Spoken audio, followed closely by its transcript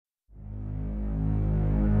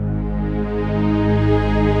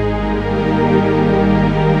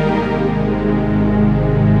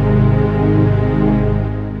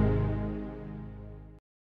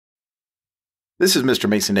This is Mr.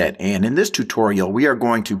 Masonette, and in this tutorial we are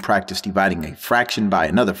going to practice dividing a fraction by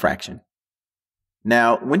another fraction.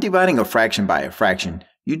 Now, when dividing a fraction by a fraction,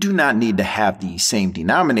 you do not need to have the same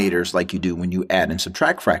denominators like you do when you add and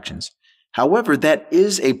subtract fractions. However, that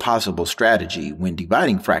is a possible strategy when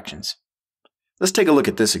dividing fractions. Let's take a look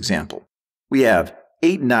at this example. We have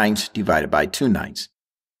 8 ninths divided by 2 ninths.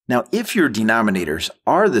 Now, if your denominators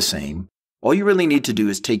are the same, all you really need to do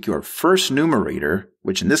is take your first numerator,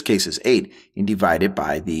 which in this case is 8, and divide it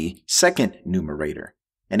by the second numerator.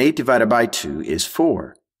 And 8 divided by 2 is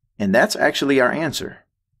 4. And that's actually our answer.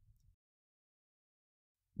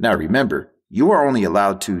 Now remember, you are only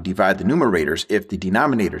allowed to divide the numerators if the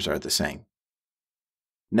denominators are the same.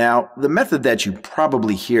 Now, the method that you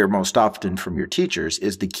probably hear most often from your teachers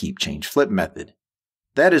is the keep, change, flip method.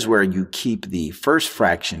 That is where you keep the first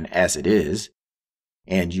fraction as it is,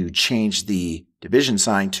 and you change the division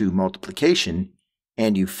sign to multiplication,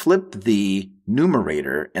 and you flip the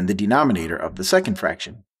numerator and the denominator of the second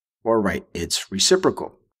fraction, or write its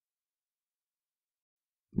reciprocal.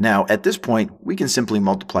 Now, at this point, we can simply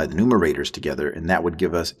multiply the numerators together, and that would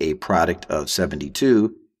give us a product of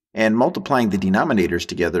 72, and multiplying the denominators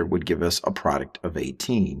together would give us a product of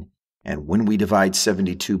 18. And when we divide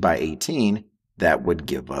 72 by 18, that would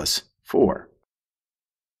give us 4.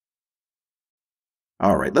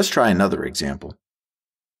 All right, let's try another example.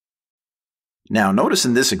 Now, notice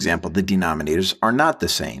in this example, the denominators are not the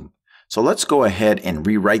same. So let's go ahead and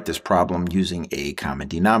rewrite this problem using a common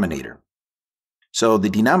denominator. So the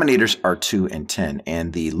denominators are 2 and 10,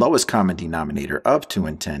 and the lowest common denominator of 2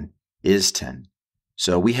 and 10 is 10.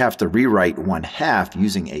 So we have to rewrite 1/2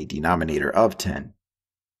 using a denominator of 10.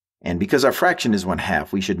 And because our fraction is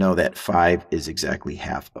 1/2, we should know that 5 is exactly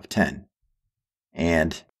half of 10.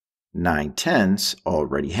 And 9/10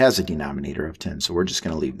 already has a denominator of 10, so we're just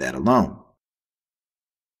going to leave that alone.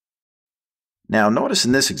 Now notice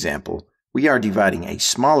in this example, we are dividing a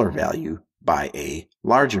smaller value by a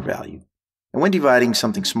larger value. And when dividing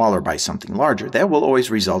something smaller by something larger, that will always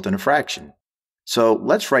result in a fraction. So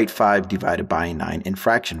let's write 5 divided by 9 in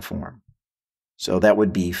fraction form. So that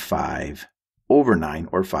would be 5 over 9,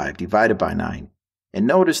 or 5 divided by 9. And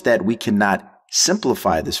notice that we cannot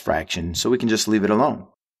simplify this fraction, so we can just leave it alone.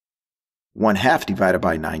 1/2 divided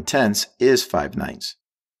by 9/10 is 5 ninths.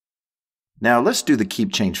 Now let's do the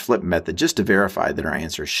keep, change, flip method just to verify that our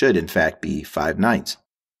answer should in fact be 5 ninths.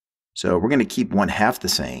 So we're going to keep 1/2 the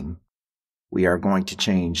same. We are going to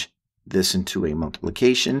change this into a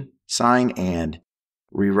multiplication sign and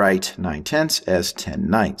rewrite 9/10 as 10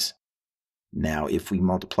 ninths. Now if we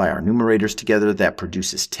multiply our numerators together, that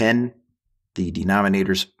produces 10. The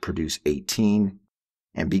denominators produce 18.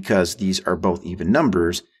 And because these are both even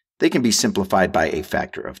numbers, they can be simplified by a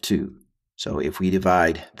factor of 2. So if we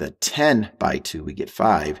divide the 10 by 2, we get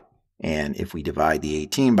 5. And if we divide the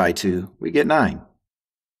 18 by 2, we get 9.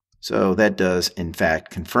 So that does, in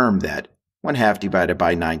fact, confirm that 1/2 divided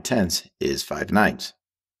by 9/10 is 5 ninths.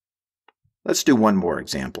 Let's do one more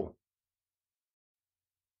example.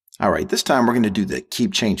 All right, this time we're going to do the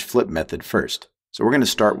keep, change, flip method first. So we're going to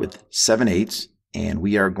start with 7/8, and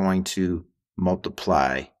we are going to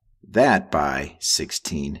multiply that by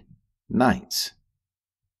 16 ninths.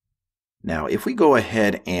 Now, if we go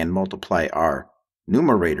ahead and multiply our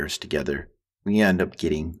numerators together, we end up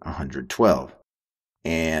getting 112.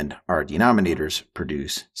 And our denominators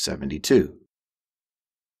produce 72.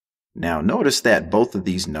 Now, notice that both of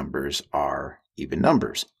these numbers are even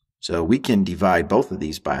numbers. So we can divide both of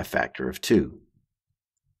these by a factor of 2.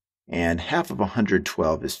 And half of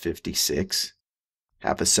 112 is 56.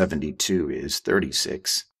 Half of 72 is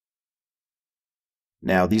 36.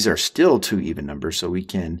 Now, these are still 2 even numbers, so we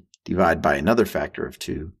can divide by another factor of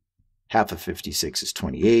 2. Half of 56 is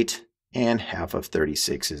 28, and half of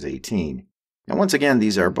 36 is 18. And once again,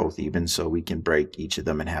 these are both even, so we can break each of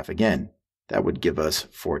them in half again. That would give us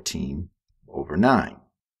 14 over 9.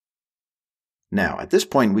 Now, at this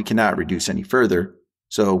point, we cannot reduce any further,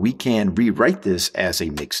 so we can rewrite this as a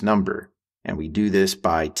mixed number. And we do this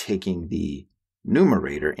by taking the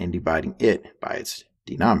numerator and dividing it by its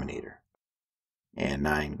denominator. And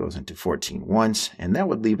 9 goes into 14 once, and that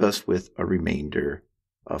would leave us with a remainder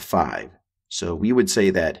of 5. So we would say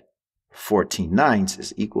that 14 ninths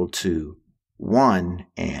is equal to 1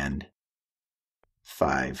 and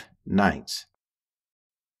 5 ninths.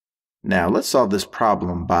 Now let's solve this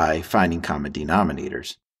problem by finding common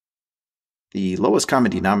denominators. The lowest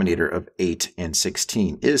common denominator of 8 and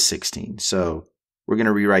 16 is 16, so we're going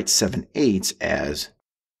to rewrite 7/8 as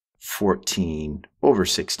 14 over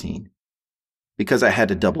 16. Because I had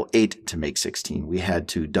to double 8 to make 16, we had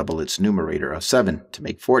to double its numerator of 7 to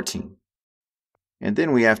make 14. And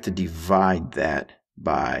then we have to divide that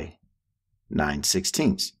by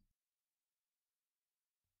 9/16.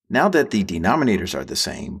 Now that the denominators are the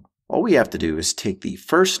same, all we have to do is take the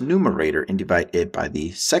first numerator and divide it by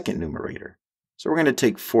the second numerator. So we're going to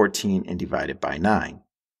take 14 and divide it by 9.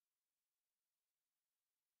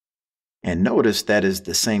 And notice that is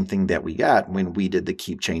the same thing that we got when we did the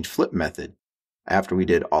keep, change, flip method after we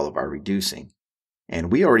did all of our reducing.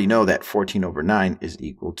 And we already know that 14 over 9 is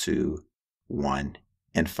equal to 1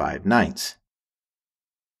 5/9.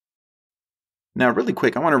 Now, really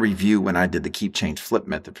quick, I want to review when I did the keep, change, flip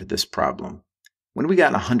method for this problem. When we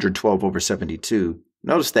got 112 over 72,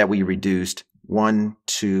 notice that we reduced 1,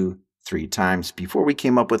 2, 3 times before we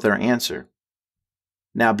came up with our answer.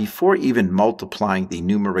 Now, before even multiplying the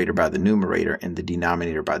numerator by the numerator and the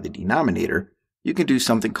denominator by the denominator, you can do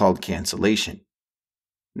something called cancellation.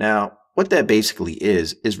 Now, what that basically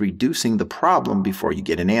is reducing the problem before you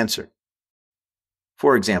get an answer.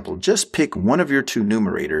 For example, just pick one of your two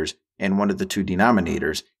numerators and one of the two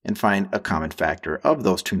denominators and find a common factor of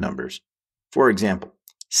those two numbers. For example,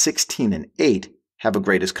 16 and 8 have a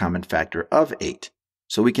greatest common factor of 8.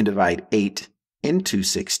 So we can divide 8 into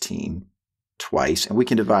 16 twice, and we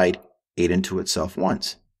can divide 8 into itself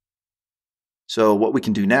once. So what we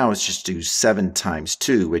can do now is just do 7 times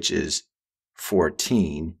 2, which is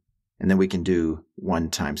 14, and then we can do 1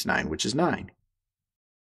 times 9, which is 9.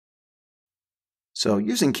 So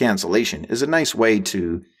using cancellation is a nice way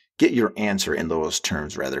to get your answer in those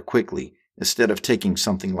terms rather quickly, instead of taking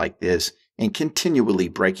something like this and continually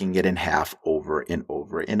breaking it in half over and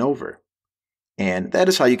over and over. And that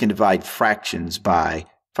is how you can divide fractions, by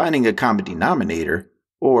finding a common denominator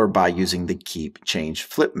or by using the keep, change,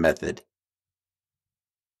 flip method